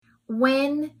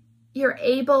when you're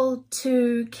able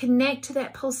to connect to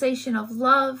that pulsation of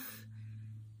love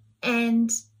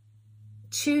and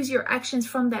choose your actions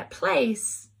from that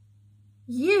place,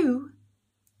 you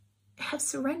have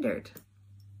surrendered.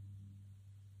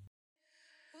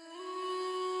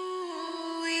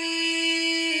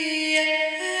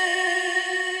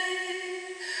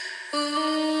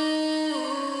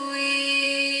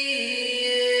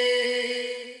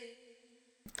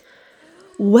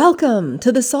 Welcome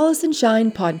to the Solace and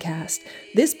Shine podcast.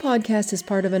 This podcast is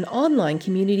part of an online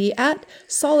community at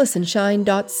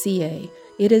solaceandshine.ca.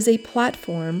 It is a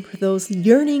platform for those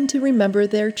yearning to remember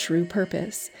their true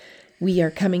purpose. We are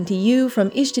coming to you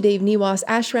from Ishtadev Niwas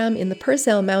Ashram in the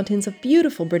Purcell Mountains of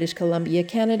beautiful British Columbia,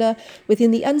 Canada, within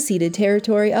the unceded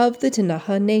territory of the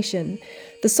Ktunaxa Nation.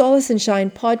 The Solace and Shine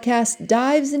podcast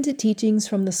dives into teachings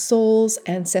from the soul's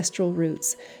ancestral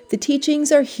roots. The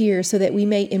teachings are here so that we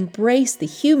may embrace the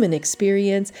human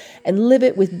experience and live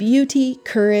it with beauty,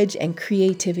 courage, and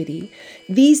creativity.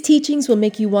 These teachings will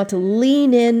make you want to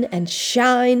lean in and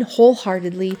shine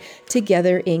wholeheartedly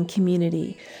together in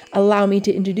community. Allow me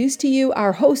to introduce to you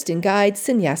our host and guide,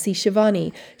 Sannyasi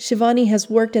Shivani. Shivani has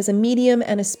worked as a medium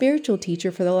and a spiritual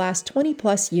teacher for the last 20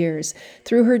 plus years.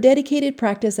 Through her dedicated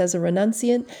practice as a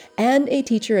renunciant and a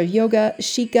teacher of yoga,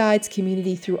 she guides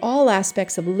community through all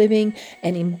aspects of living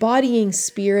and embodying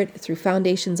spirit through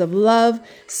foundations of love,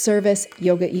 service,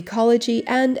 yoga ecology,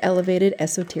 and elevated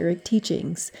esoteric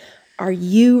teachings. Are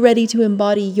you ready to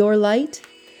embody your light?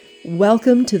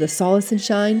 Welcome to the Solace and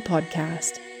Shine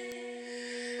podcast.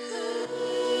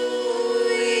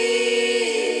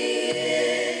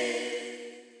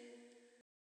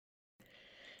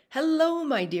 Hello,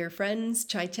 my dear friends.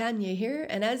 Chaitanya here,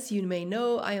 and as you may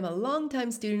know, I am a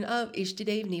longtime student of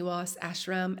Ishtadev Niwas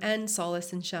Ashram and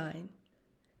Solace and Shine.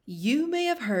 You may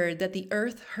have heard that the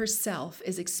Earth herself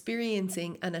is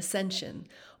experiencing an ascension,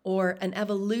 or an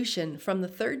evolution from the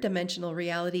third dimensional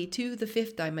reality to the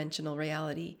fifth dimensional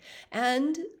reality.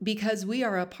 And because we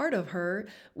are a part of her,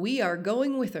 we are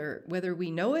going with her, whether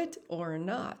we know it or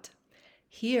not.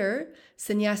 Here,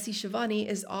 Sannyasi Shivani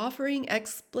is offering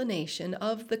explanation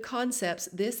of the concepts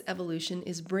this evolution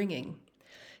is bringing.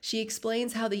 She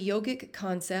explains how the yogic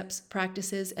concepts,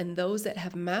 practices, and those that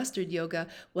have mastered yoga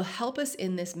will help us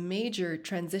in this major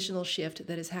transitional shift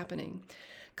that is happening.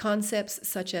 Concepts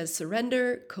such as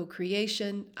surrender,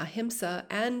 co-creation, ahimsa,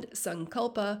 and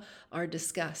sankalpa are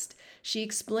discussed. She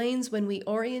explains when we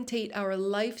orientate our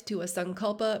life to a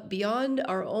sankalpa beyond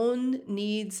our own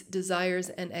needs, desires,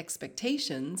 and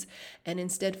expectations, and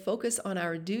instead focus on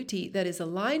our duty that is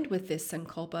aligned with this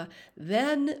sankalpa,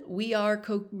 then we are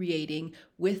co-creating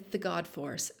with the God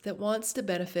force that wants to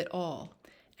benefit all.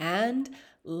 And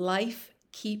life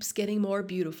keeps getting more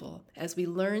beautiful as we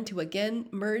learn to again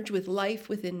merge with life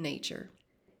within nature.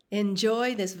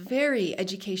 Enjoy this very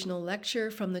educational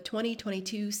lecture from the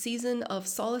 2022 season of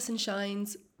Solace and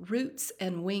Shine's Roots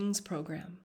and Wings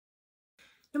program.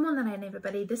 Namo Narayan,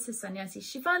 everybody. This is Sannyasi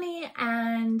Shivani,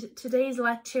 and today's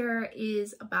lecture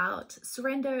is about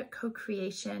surrender,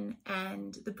 co-creation,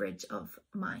 and the bridge of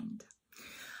mind.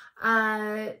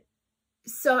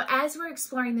 So as we're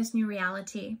exploring this new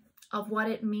reality of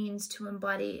what it means to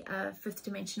embody a fifth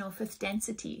dimensional, fifth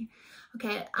density.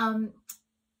 Okay,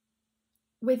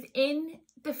 within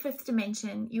the fifth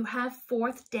dimension, you have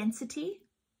fourth density,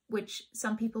 which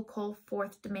some people call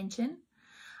fourth dimension,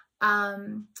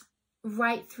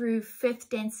 right through fifth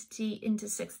density into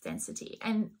sixth density.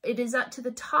 And it is up to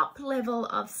the top level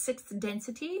of sixth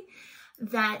density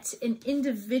that an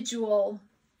individual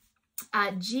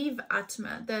Jiva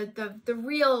Atma, the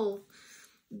real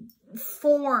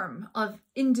form of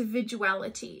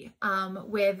individuality,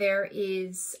 where there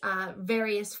is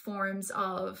various forms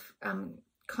of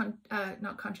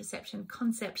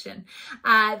conception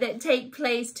that take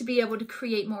place to be able to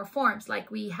create more forms, like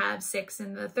we have sex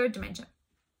in the third dimension.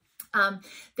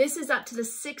 This is up to the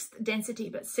sixth density,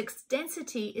 but sixth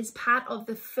density is part of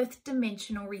the fifth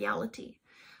dimensional reality.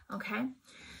 Okay,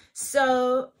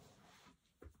 so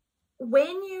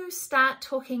when you start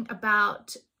talking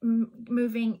about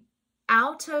moving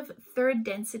out of third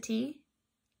density,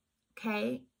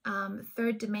 okay,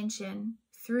 third dimension,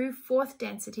 through fourth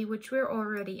density, which we're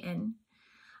already in,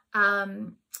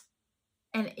 and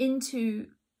into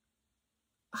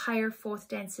higher fourth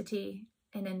density,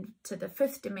 and then to the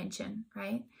fifth dimension,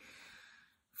 right?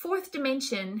 Fourth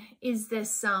dimension is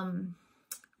this,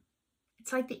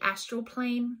 it's like the astral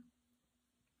plane,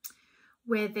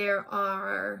 where there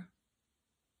are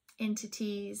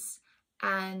entities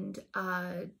and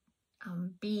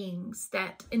beings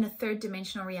that in a third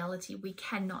dimensional reality we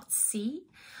cannot see,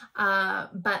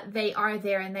 but they are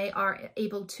there and they are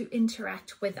able to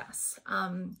interact with us.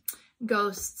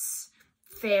 Ghosts,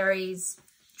 fairies,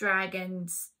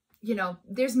 dragons, you know,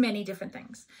 there's many different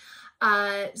things.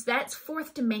 So that's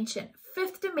fourth dimension.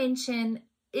 Fifth dimension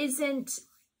isn't,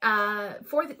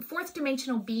 fourth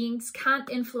dimensional beings can't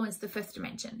influence the fifth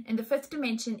dimension. And the fifth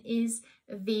dimension is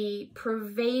the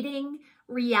pervading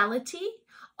reality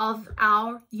of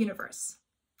our universe.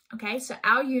 Okay, so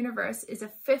our universe is a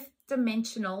fifth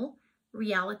dimensional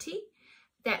reality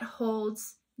that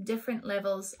holds different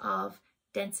levels of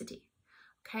density.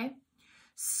 Okay,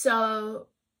 so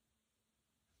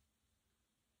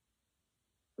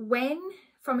when,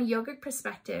 from a yogic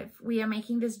perspective, we are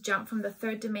making this jump from the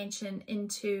third dimension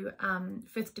into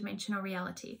fifth dimensional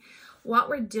reality, what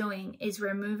we're doing is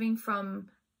we're moving from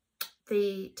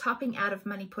the topping out of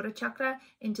Manipura chakra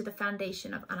into the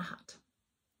foundation of Anahat.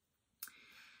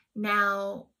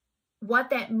 Now, what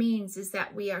that means is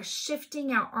that we are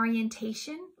shifting our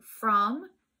orientation from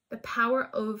the power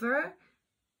over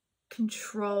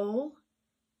control,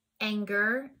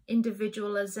 anger,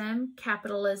 individualism,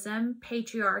 capitalism,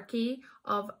 patriarchy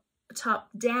of top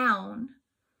down,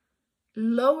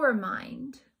 lower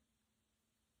mind,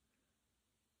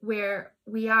 where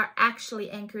we are actually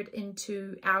anchored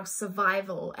into our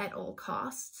survival at all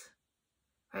costs,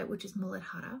 right? Which is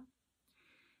Muladhara,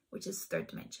 which is third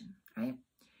dimension, right?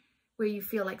 Where you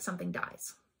feel like something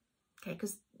dies, okay?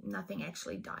 Because nothing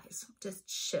actually dies, just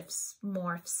shifts,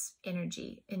 morphs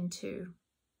energy into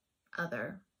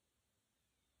other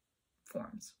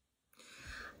forms.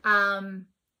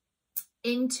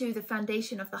 Into the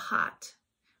foundation of the heart,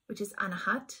 which is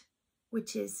Anahat,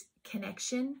 which is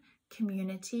connection,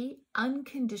 community,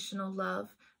 unconditional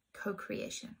love,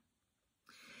 co-creation.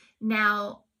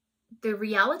 Now, the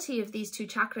reality of these two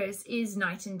chakras is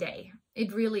night and day.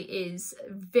 It really is.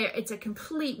 It's a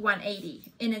complete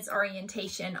 180 in its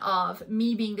orientation of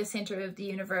me being the center of the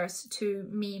universe to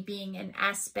me being an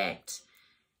aspect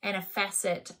and a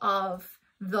facet of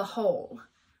the whole.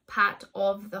 Part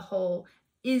of the whole,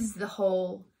 is the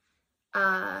whole,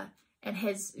 and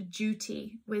has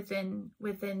duty within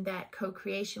that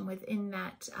co-creation, within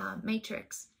that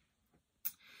matrix.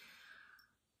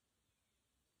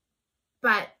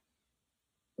 But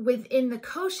within the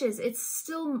koshas, it's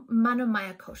still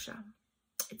Manomaya kosha.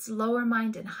 It's lower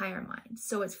mind and higher mind.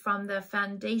 So it's from the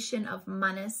foundation of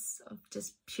manas, of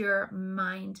just pure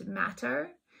mind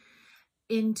matter,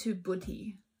 into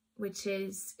buddhi, which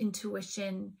is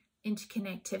intuition,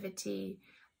 interconnectivity,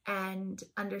 and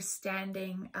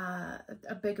understanding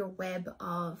a bigger web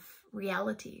of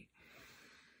reality.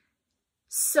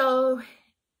 So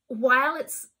while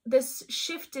this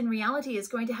shift in reality is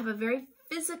going to have a very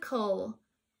physical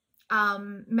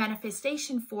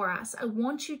manifestation for us, I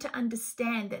want you to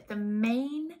understand that the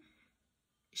main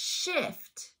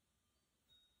shift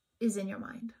is in your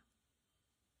mind,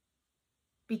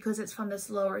 because it's from this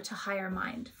lower to higher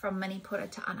mind, from Manipura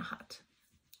to Anahat.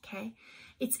 Okay,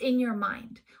 it's in your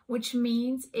mind, which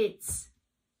means it's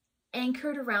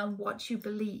anchored around what you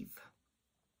believe.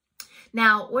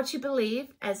 Now, what you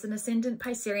believe as an ascendant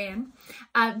Piscean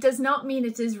does not mean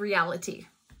it is reality.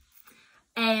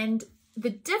 And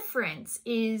the difference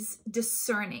is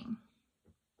discerning.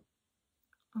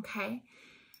 Okay,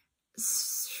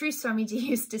 Sri Swamiji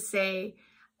used to say,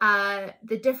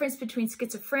 the difference between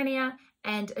schizophrenia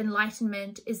and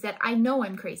enlightenment is that I know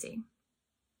I'm crazy.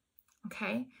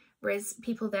 Okay, whereas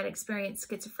people that experience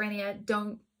schizophrenia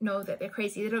don't know that they're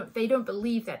crazy. They don't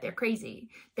believe that they're crazy.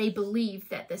 They believe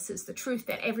that this is the truth,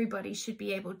 that everybody should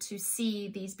be able to see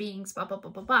these beings, blah, blah, blah,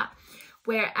 blah, blah.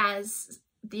 Whereas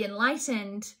the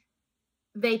enlightened,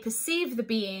 they perceive the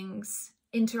beings,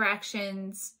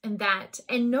 interactions, and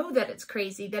know that it's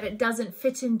crazy, that it doesn't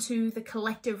fit into the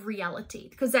collective reality,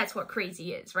 because that's what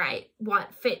crazy is, right?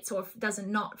 What fits or doesn't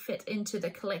not fit into the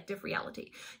collective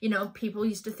reality. You know, people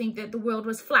used to think that the world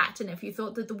was flat, and if you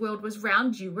thought that the world was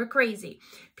round, you were crazy.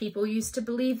 People used to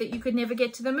believe that you could never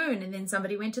get to the moon, and then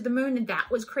somebody went to the moon, and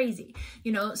that was crazy.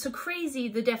 You know, so crazy,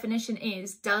 the definition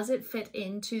is, does it fit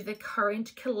into the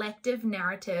current collective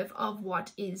narrative of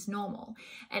what is normal?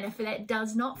 And if that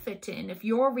does not fit in, if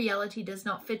your reality does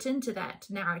not fit into that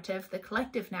narrative, the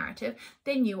collective narrative,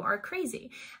 then you are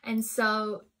crazy. And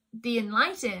so the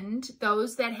enlightened,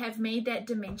 those that have made that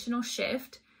dimensional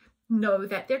shift, know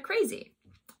that they're crazy.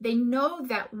 They know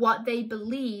that what they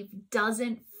believe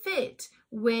doesn't fit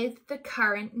with the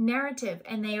current narrative,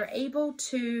 and they are able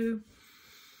to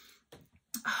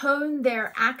hone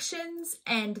their actions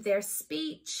and their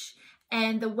speech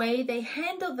and the way they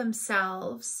handle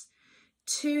themselves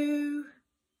to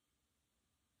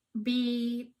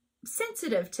be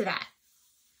sensitive to that.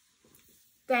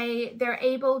 They're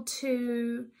able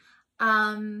to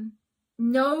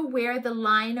know where the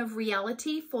line of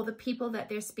reality for the people that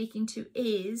they're speaking to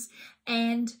is,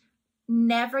 and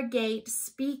navigate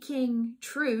speaking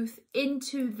truth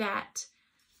into that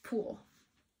pool.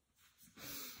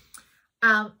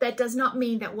 That does not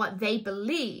mean that what they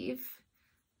believe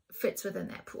fits within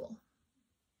that pool.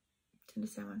 Do you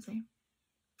understand what I'm saying?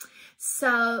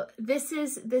 So this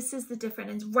is the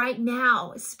difference. And right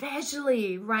now,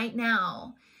 especially right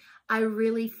now, I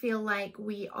really feel like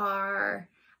we are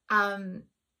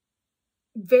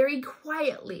very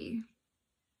quietly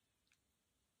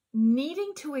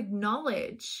needing to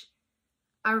acknowledge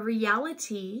a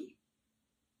reality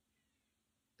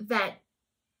that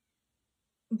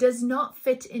does not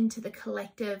fit into the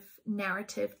collective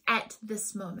narrative at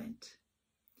this moment.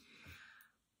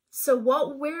 So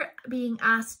what we're being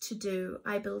asked to do,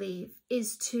 I believe,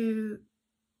 is to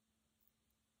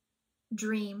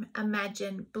dream,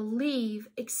 imagine, believe,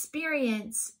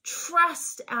 experience,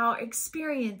 trust our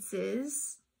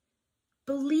experiences,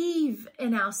 believe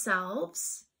in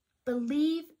ourselves,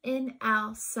 believe in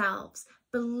ourselves,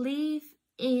 believe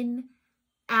in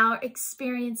our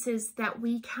experiences that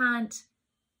we can't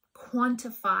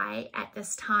quantify at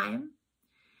this time,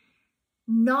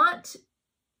 not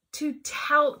to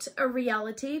tout a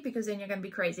reality, because then you're going to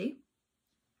be crazy,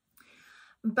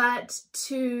 but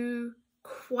to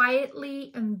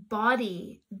quietly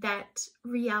embody that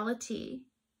reality,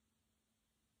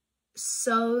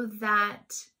 so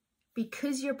that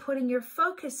because you're putting your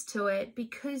focus to it,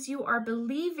 because you are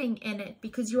believing in it,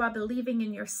 because you are believing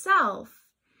in yourself,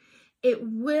 it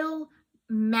will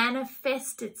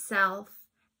manifest itself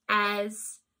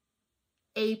as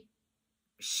a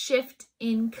shift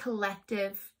in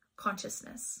collective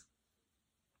consciousness.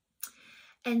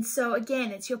 And so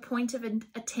again, it's your point of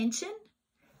attention,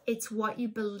 it's what you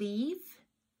believe,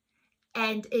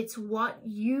 and it's what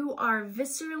you are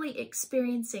viscerally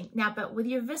experiencing. Now, but with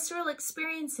your visceral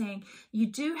experiencing, you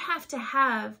do have to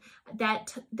have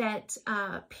that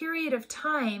period of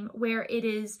time where it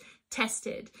is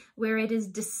tested, where it is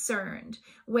discerned,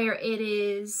 where it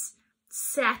is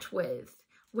sat with,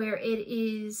 where it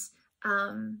is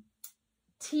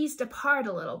teased apart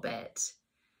a little bit,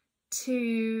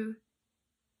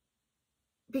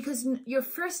 because your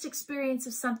first experience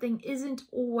of something isn't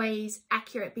always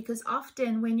accurate, because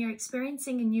often when you're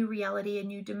experiencing a new reality, a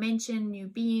new dimension, new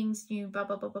beings, new blah,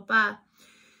 blah, blah, blah, blah,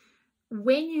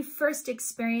 when you first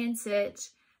experience it,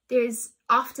 there's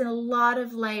often a lot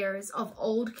of layers of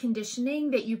old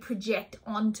conditioning that you project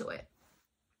onto it.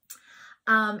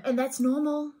 And that's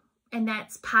normal, and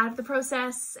that's part of the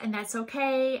process, and that's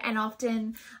okay. And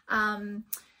often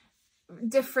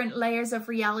different layers of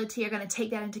reality are going to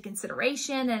take that into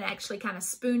consideration and actually kind of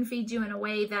spoon feed you in a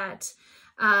way that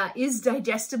is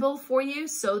digestible for you,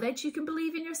 so that you can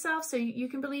believe in yourself, so you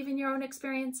can believe in your own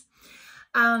experience.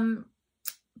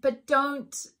 But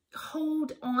don't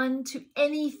hold on to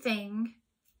anything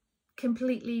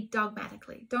completely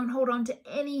dogmatically. Don't hold on to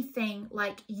anything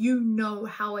like you know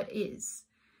how it is.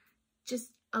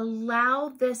 Just allow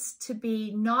this to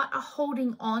be not a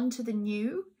holding on to the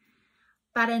new,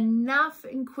 but enough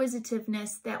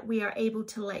inquisitiveness that we are able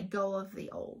to let go of the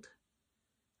old.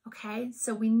 Okay,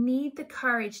 so we need the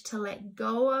courage to let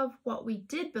go of what we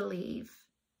did believe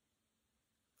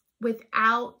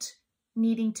without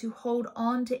needing to hold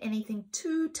on to anything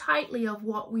too tightly of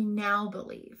what we now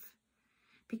believe,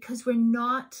 because we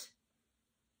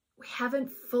haven't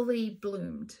fully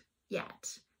bloomed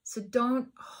yet. So don't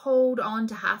hold on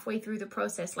to halfway through the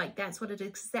process like that's what it is,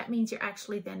 because that means you're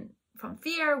actually then from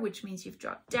fear, which means you've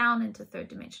dropped down into third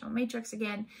dimensional matrix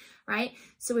again, right?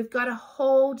 So we've got to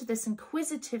hold this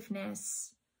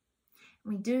inquisitiveness.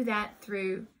 And we do that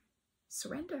through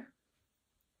surrender.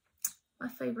 My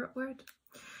favorite word,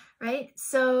 right?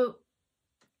 So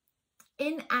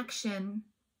in action,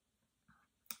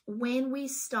 when we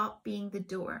stop being the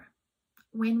doer,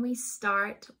 when we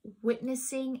start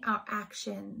witnessing our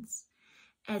actions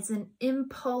as an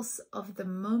impulse of the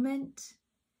moment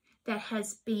that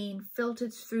has been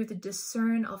filtered through the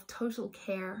discern of total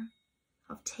care,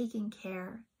 of taking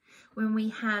care, when we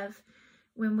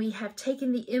have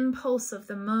taken the impulse of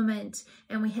the moment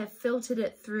and we have filtered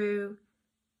it through,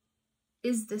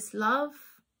 is this love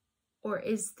or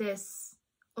is this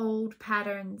old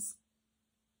patterns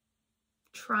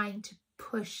trying to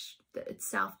push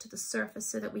itself to the surface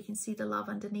so that we can see the love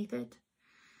underneath it?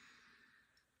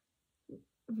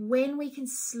 When we can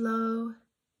slow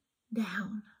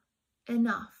down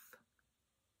enough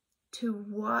to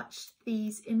watch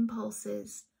these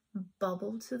impulses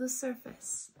bubble to the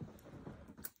surface,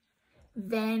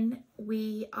 then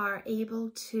we are able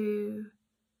to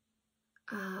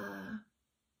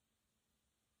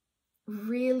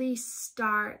really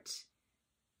start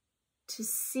to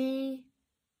see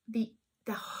the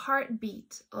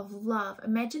heartbeat of love.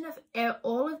 Imagine if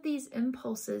all of these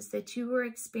impulses that you were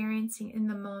experiencing in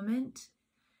the moment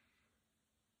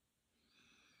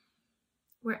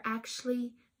were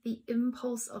actually the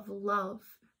impulse of love,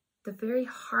 the very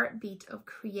heartbeat of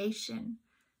creation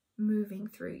moving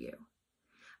through you.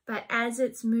 But as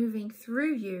it's moving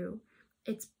through you,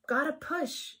 it's got to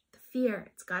push the fear,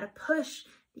 it's got to push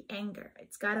the anger,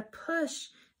 it's got to push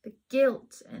the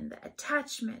guilt and the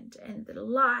attachment and the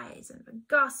lies and the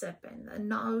gossip and the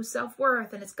no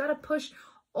self-worth, and it's got to push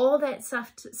all that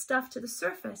stuff to the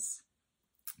surface.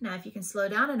 Now, if you can slow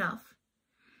down enough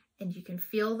and you can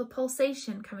feel the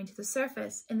pulsation coming to the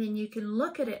surface, and then you can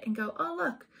look at it and go, oh,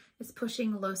 look, it's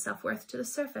pushing low self-worth to the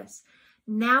surface.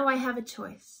 Now I have a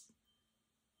choice.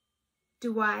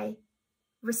 Do I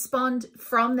respond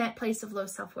from that place of low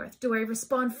self-worth? Do I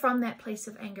respond from that place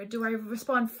of anger? Do I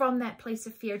respond from that place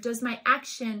of fear? Does my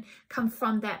action come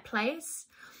from that place?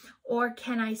 Or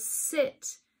can I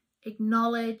sit,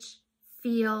 acknowledge,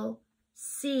 feel,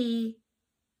 see,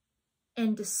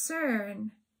 and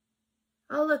discern,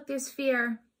 oh, look, there's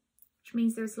fear, which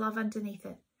means there's love underneath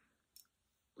it.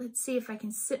 Let's see if I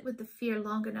can sit with the fear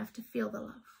long enough to feel the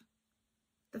love.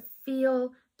 To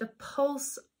feel the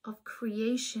pulse of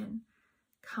creation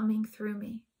coming through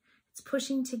me. It's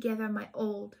pushing together my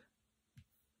old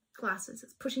glasses.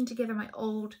 It's pushing together my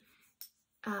old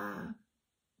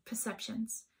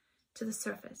perceptions to the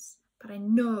surface. But I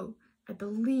know, I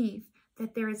believe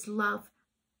that there is love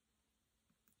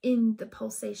in the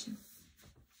pulsation.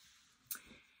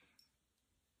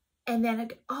 And then,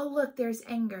 oh, look, there's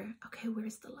anger. Okay,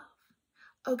 where's the love?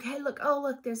 Okay, look, oh,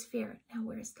 look, there's fear. Now,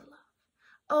 where's the love?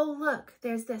 Oh, look,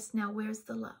 there's this. Now, where's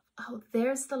the love? Oh,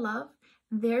 there's the love.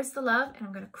 There's the love. And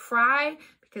I'm going to cry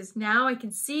because now I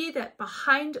can see that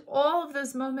behind all of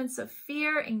those moments of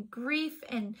fear and grief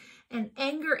and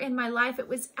anger in my life, it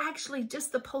was actually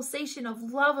just the pulsation of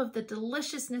love, of the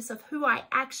deliciousness of who I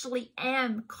actually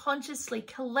am, consciously,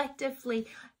 collectively,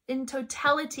 in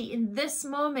totality, in this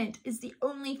moment, is the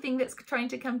only thing that's trying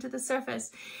to come to the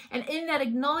surface. And in that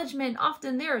acknowledgement,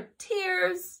 often there are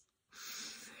tears.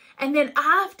 And then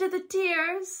after the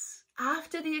tears,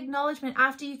 after the acknowledgement,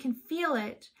 after you can feel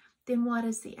it, then what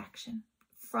is the action?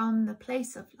 From the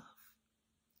place of love.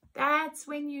 That's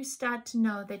when you start to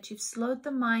know that you've slowed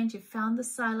the mind, you've found the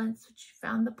silence, you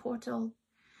found the portal,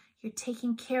 you're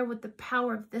taking care with the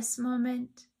power of this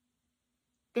moment.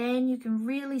 Then you can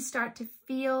really start to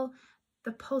feel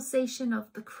the pulsation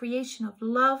of the creation of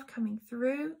love coming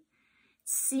through,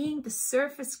 seeing the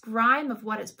surface grime of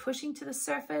what is pushing to the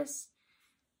surface,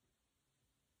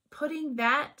 putting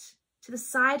that to the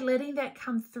side, letting that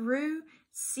come through,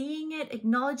 seeing it,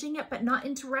 acknowledging it, but not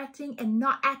interacting and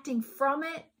not acting from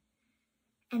it,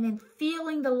 and then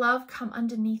feeling the love come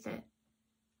underneath it.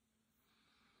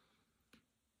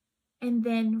 And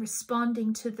then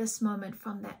responding to this moment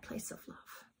from that place of love.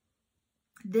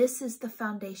 This is the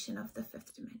foundation of the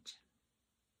fifth dimension.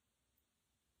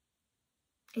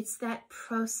 It's that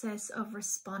process of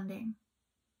responding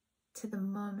to the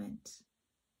moment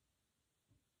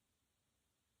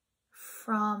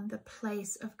from the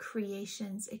place of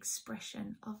creation's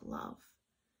expression of love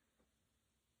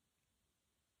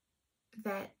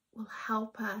that will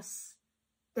help us,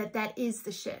 that is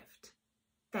the shift.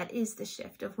 That is the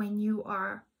shift of when you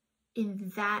are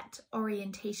in that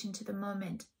orientation to the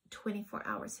moment 24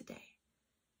 hours a day.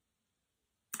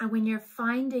 And when you're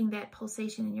finding that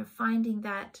pulsation and you're finding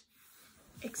that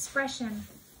expression,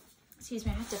 excuse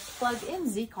me, I have to plug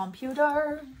in the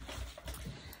computer.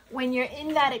 When you're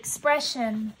in that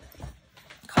expression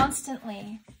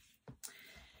constantly,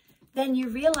 then you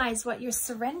realize what you're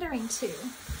surrendering to,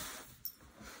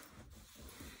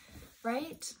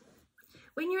 right?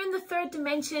 When you're in the third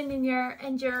dimension and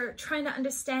you're trying to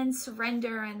understand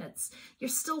surrender, and you're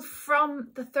still from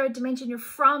the third dimension, you're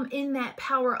from in that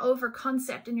power over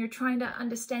concept, and you're trying to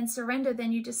understand surrender,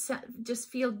 then you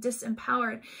just feel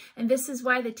disempowered. And this is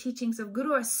why the teachings of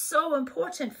Guru are so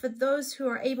important for those who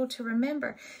are able to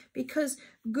remember, because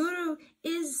Guru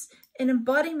is an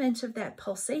embodiment of that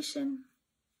pulsation.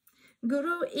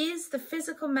 Guru is the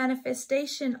physical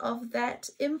manifestation of that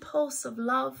impulse of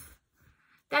love.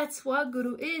 That's what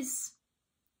Guru is.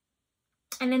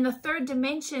 And in the third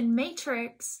dimension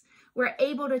matrix, we're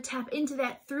able to tap into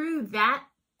that through that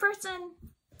person.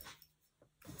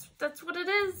 That's what it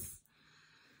is.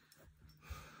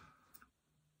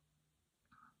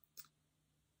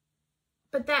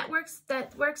 But that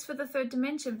works for the third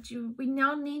dimension. We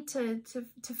now need to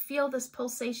feel this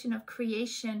pulsation of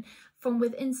creation from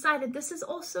within inside. And this is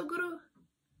also Guru.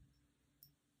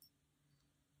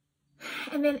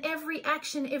 And then every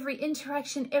action, every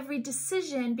interaction, every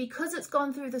decision, because it's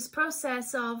gone through this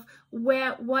process of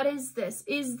what is this?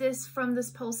 Is this from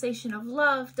this pulsation of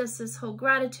love? Does this hold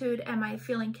gratitude? Am I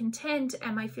feeling content?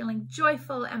 Am I feeling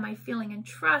joyful? Am I feeling in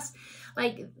trust?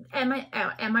 Like, am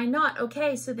I not?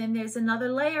 Okay, so then there's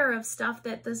another layer of stuff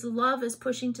that this love is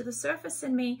pushing to the surface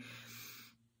in me.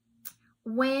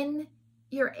 When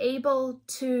you're able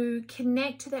to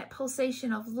connect to that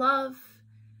pulsation of love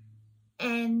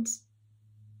and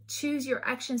choose your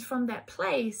actions from that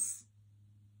place,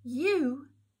 you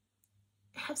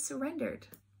have surrendered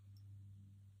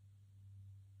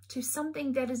to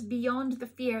something that is beyond the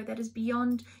fear, that is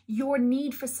beyond your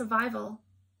need for survival.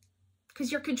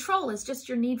 Because your control is just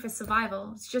your need for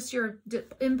survival. It's just your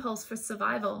impulse for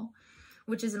survival,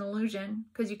 which is an illusion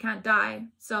because you can't die.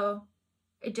 So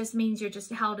it just means you're just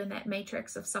held in that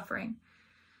matrix of suffering,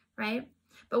 right?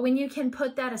 But when you can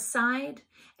put that aside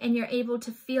and you're able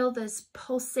to feel this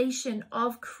pulsation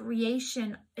of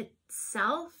creation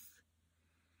itself,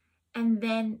 and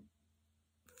then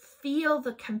feel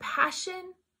the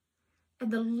compassion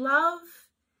and the love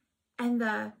and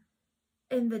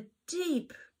the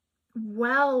deep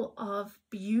well of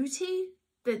beauty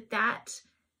that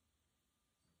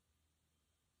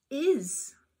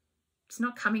is, it's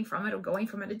not coming from it or going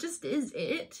from it, it just is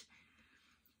it.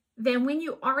 Then when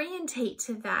you orientate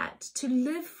to that, to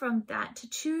live from that, to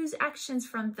choose actions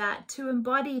from that, to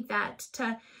embody that,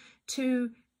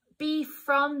 to be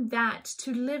from that,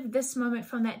 to live this moment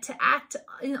from that, to act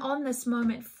on this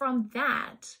moment from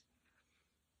that,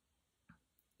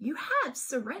 you have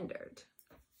surrendered.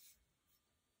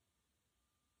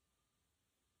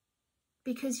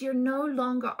 Because you're no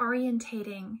longer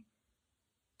orientating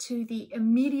to the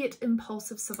immediate impulse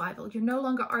of survival. You're no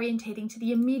longer orientating to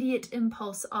the immediate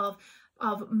impulse of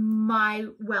my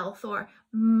wealth or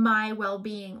my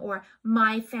well-being or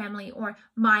my family or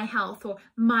my health or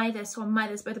my this or my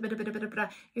this.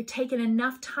 You're taking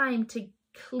enough time to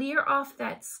clear off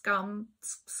that scum,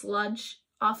 sludge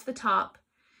off the top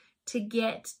to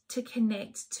get to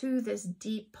connect to this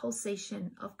deep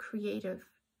pulsation of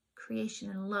creation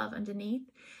and love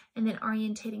underneath, and then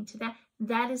orientating to that.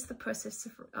 That is the process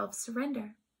of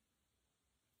surrender.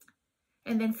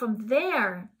 And then from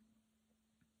there,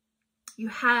 you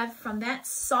have from that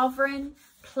sovereign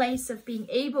place of being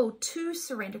able to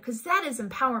surrender, because that is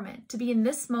empowerment, to be in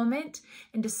this moment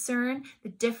and discern the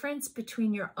difference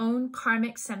between your own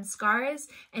karmic samskaras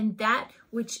and that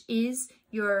which is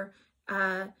your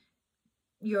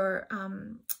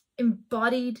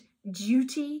embodied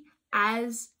duty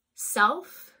as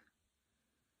self,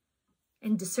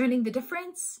 and discerning the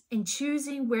difference and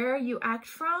choosing where you act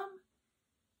from.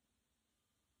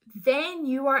 Then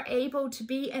you are able to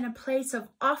be in a place of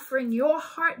offering your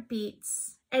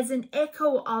heartbeats as an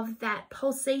echo of that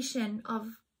pulsation of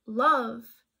love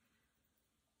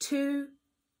to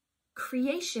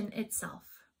creation itself.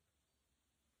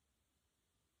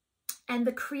 And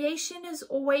the creation is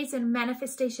always a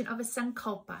manifestation of a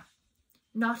sankalpa,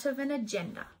 not of an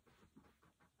agenda.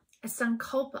 A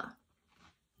sankalpa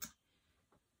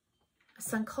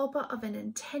of an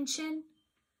intention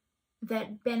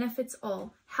that benefits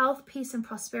all. Health, peace, and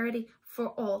prosperity for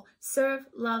all. Serve,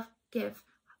 love, give.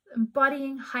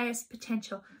 Embodying highest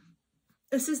potential.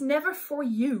 This is never for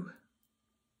you.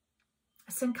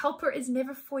 A sankalpa is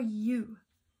never for you.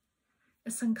 A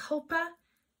sankalpa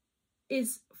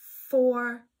is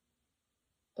for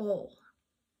all.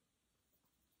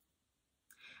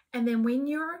 And then when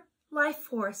your life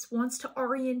force wants to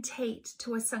orientate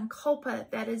to a sankalpa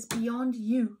that is beyond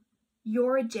you,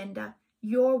 your agenda,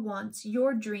 your wants,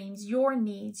 your dreams, your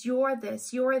needs, your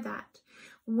this, your that.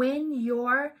 When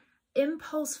your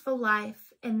impulse for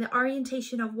life and the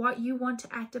orientation of what you want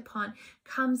to act upon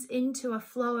comes into a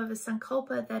flow of a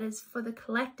sankalpa that is for the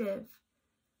collective,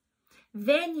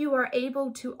 then you are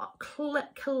able to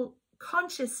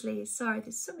consciously, sorry,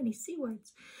 there's so many C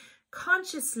words,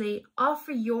 consciously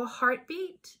offer your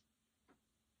heartbeat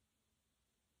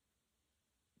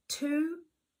to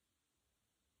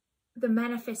the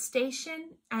manifestation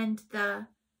and the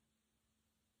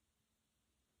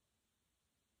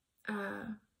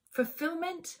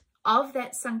fulfillment of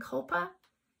that sankalpa,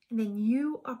 and then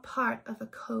you are part of a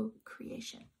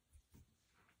co-creation.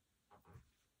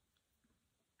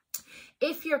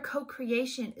 If your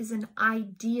co-creation is an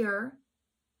idea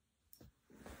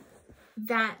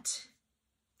that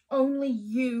only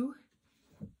you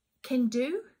can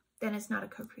do, then it's not a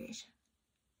co-creation.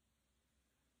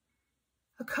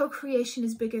 A co-creation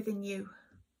is bigger than you.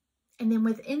 And then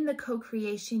within the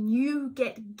co-creation, you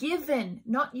get given,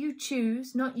 not you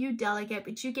choose, not you delegate,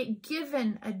 but you get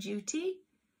given a duty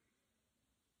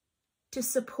to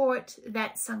support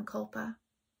that sankalpa.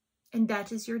 And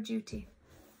that is your duty.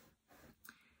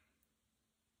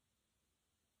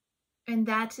 And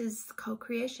that is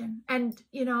co-creation. And,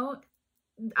 you know,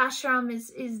 ashram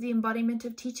is the embodiment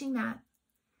of teaching that.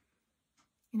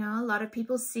 You know, a lot of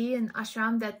people see in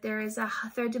ashram that there is a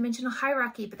third dimensional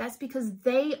hierarchy, but that's because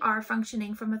they are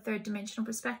functioning from a third dimensional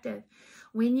perspective.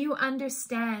 When you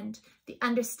understand the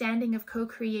understanding of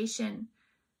co-creation,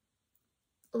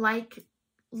 like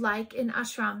in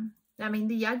ashram, I mean,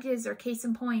 the yagyas are case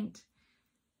in point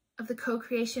of the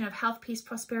co-creation of health, peace,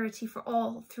 prosperity for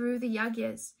all through the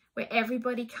yagyas, where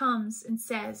everybody comes and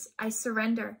says, I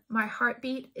surrender. My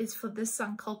heartbeat is for this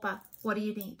sankalpa. What do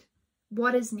you need?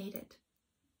 What is needed?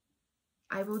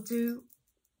 I will do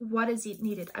what is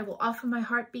needed. I will offer my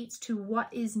heartbeats to what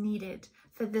is needed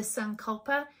for this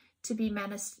sankalpa to be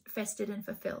manifested and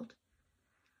fulfilled.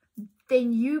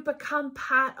 Then you become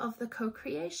part of the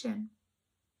co-creation.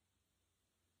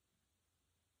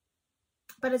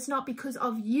 But it's not because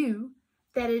of you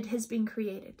that it has been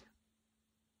created.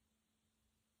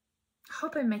 I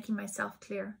hope I'm making myself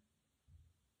clear.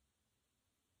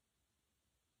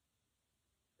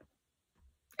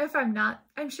 If I'm not,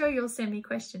 I'm sure you'll send me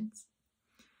questions.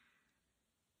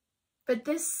 But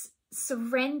this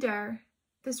surrender,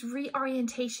 this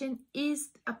reorientation is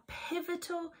a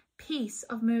pivotal piece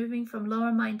of moving from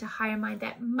lower mind to higher mind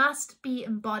that must be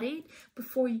embodied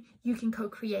before you can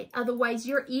co-create. Otherwise,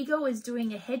 your ego is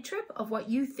doing a head trip of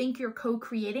what you think you're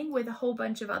co-creating with a whole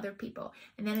bunch of other people.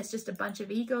 And then it's just a bunch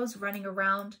of egos running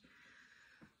around.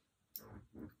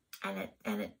 And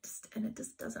it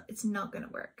just doesn't, it's not going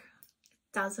to work.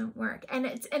 Doesn't work. And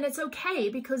it's okay,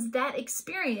 because that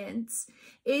experience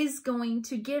is going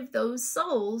to give those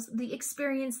souls the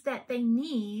experience that they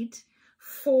need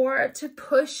to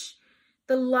push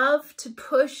the love, to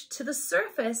push to the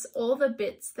surface all the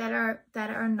bits that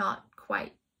are not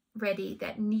quite ready,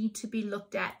 that need to be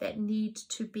looked at, that need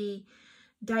to be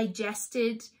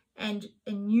digested and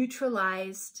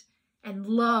neutralized and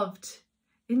loved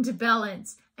into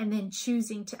balance, and then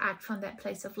choosing to act from that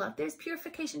place of love. There's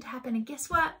purification to happen. And guess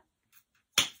what?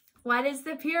 What is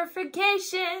the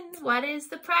purification? What is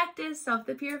the practice of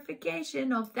the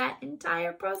purification of that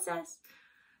entire process?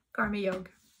 Karma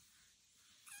Yoga.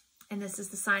 And this is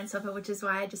the science of it, which is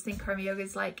why I just think Karma Yoga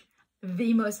is like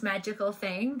the most magical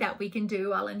thing that we can do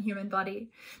while in human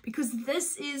body. Because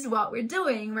this is what we're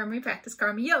doing when we practice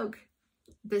Karma Yoga.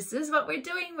 This is what we're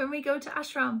doing when we go to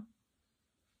ashram.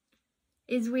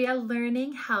 Is we are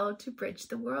learning how to bridge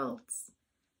the worlds.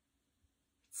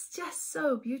 It's just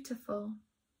so beautiful.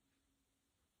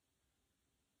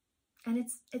 And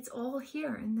it's all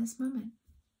here in this moment.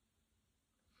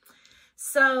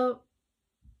 So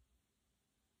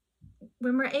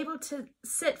when we're able to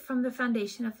sit from the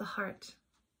foundation of the heart,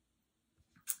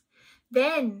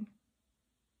 then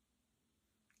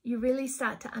you really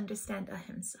start to understand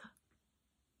Ahimsa.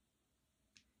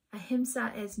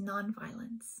 Ahimsa is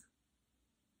non-violence.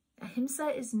 Ahimsa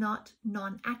is not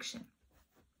non-action,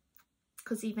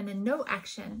 because even in no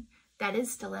action, that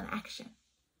is still an action.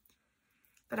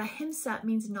 But Ahimsa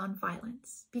means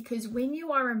non-violence, because when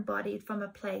you are embodied from a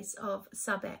place of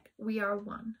sabek, we are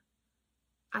one,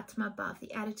 Atma Bhav,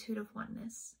 the attitude of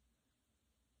oneness,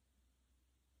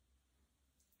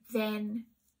 then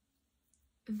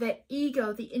the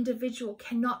ego, the individual,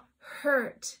 cannot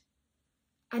hurt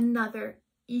another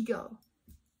ego,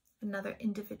 another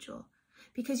individual.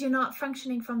 Because you're not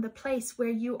functioning from the place where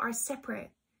you are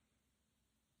separate.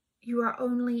 You are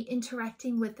only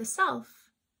interacting with the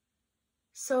self.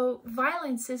 So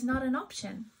violence is not an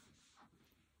option.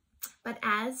 But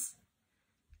as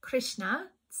Krishna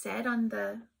said on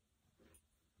the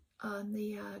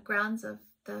grounds of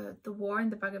the war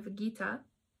in the Bhagavad Gita,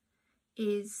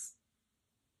 is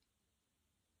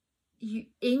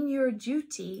in your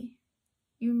duty,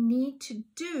 you need to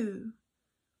do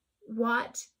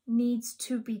what needs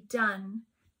to be done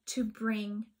to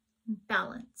bring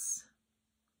balance,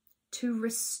 to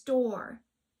restore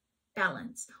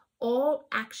balance. All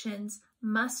actions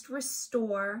must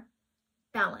restore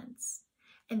balance.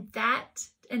 And that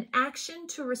an action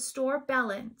to restore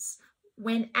balance,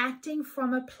 when acting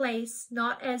from a place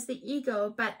not as the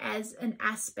ego but as an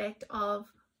aspect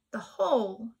of the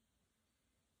whole,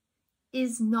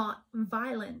 is not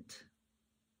violent.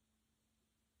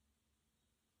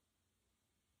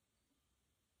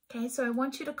 Okay, so I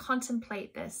want you to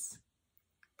contemplate this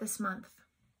month.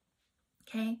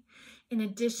 Okay, in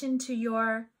addition to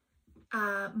your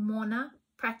Mona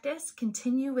practice.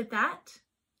 Continue with that.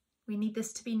 We need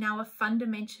this to be now a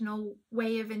fundamental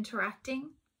way of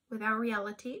interacting with our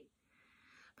reality.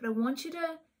 But I want you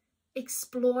to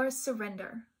explore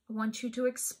surrender. I want you to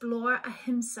explore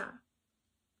Ahimsa,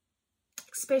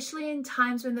 especially in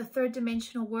times when the third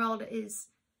dimensional world is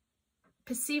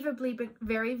perceivably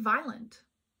very violent,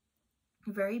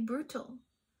 very brutal.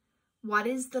 What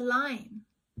is the line?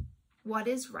 What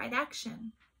is right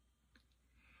action?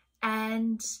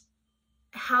 And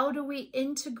how do we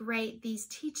integrate these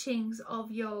teachings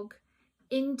of yoga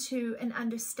into an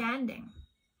understanding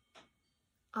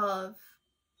of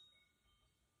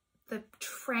the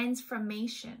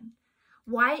transformation?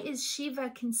 Why is Shiva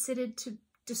considered to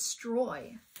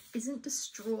destroy? Isn't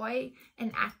destroy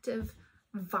an act of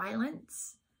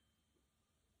violence?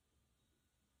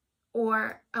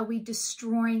 Or are we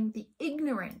destroying the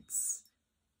ignorance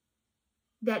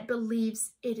that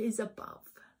believes it is above?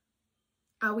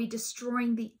 Are we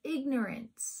destroying the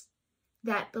ignorance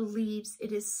that believes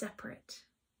it is separate?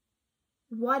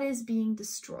 What is being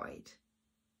destroyed?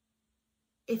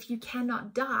 If you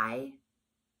cannot die,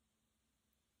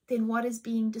 then what is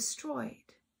being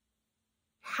destroyed?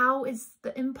 How is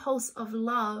the impulse of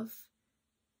love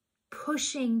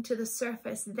pushing to the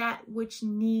surface that which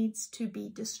needs to be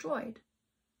destroyed?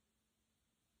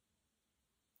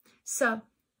 So,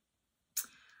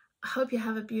 I hope you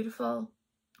have a beautiful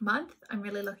month. I'm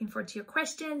really looking forward to your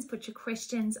questions. Put your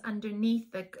questions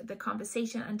underneath the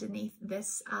conversation underneath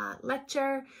this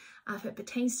lecture, if it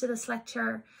pertains to this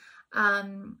lecture.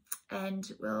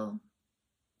 And we'll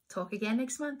talk again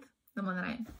next month. Namo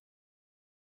Narayan.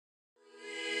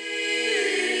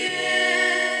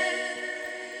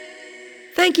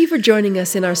 Thank you for joining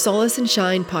us in our Solace and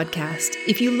Shine podcast.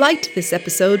 If you liked this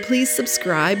episode, please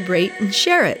subscribe, rate, and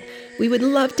share it. We would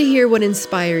love to hear what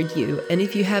inspired you, and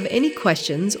if you have any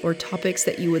questions or topics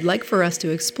that you would like for us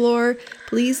to explore,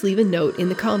 please leave a note in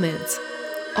the comments.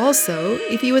 Also,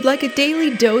 if you would like a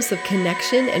daily dose of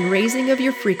connection and raising of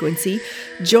your frequency,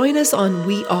 join us on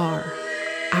We Are,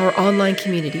 our online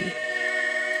community.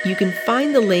 You can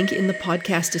find the link in the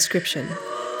podcast description.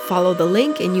 Follow the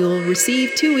link and you will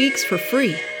receive 2 weeks for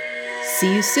free.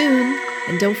 See you soon,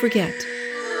 and don't forget,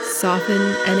 soften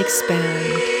and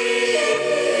expand.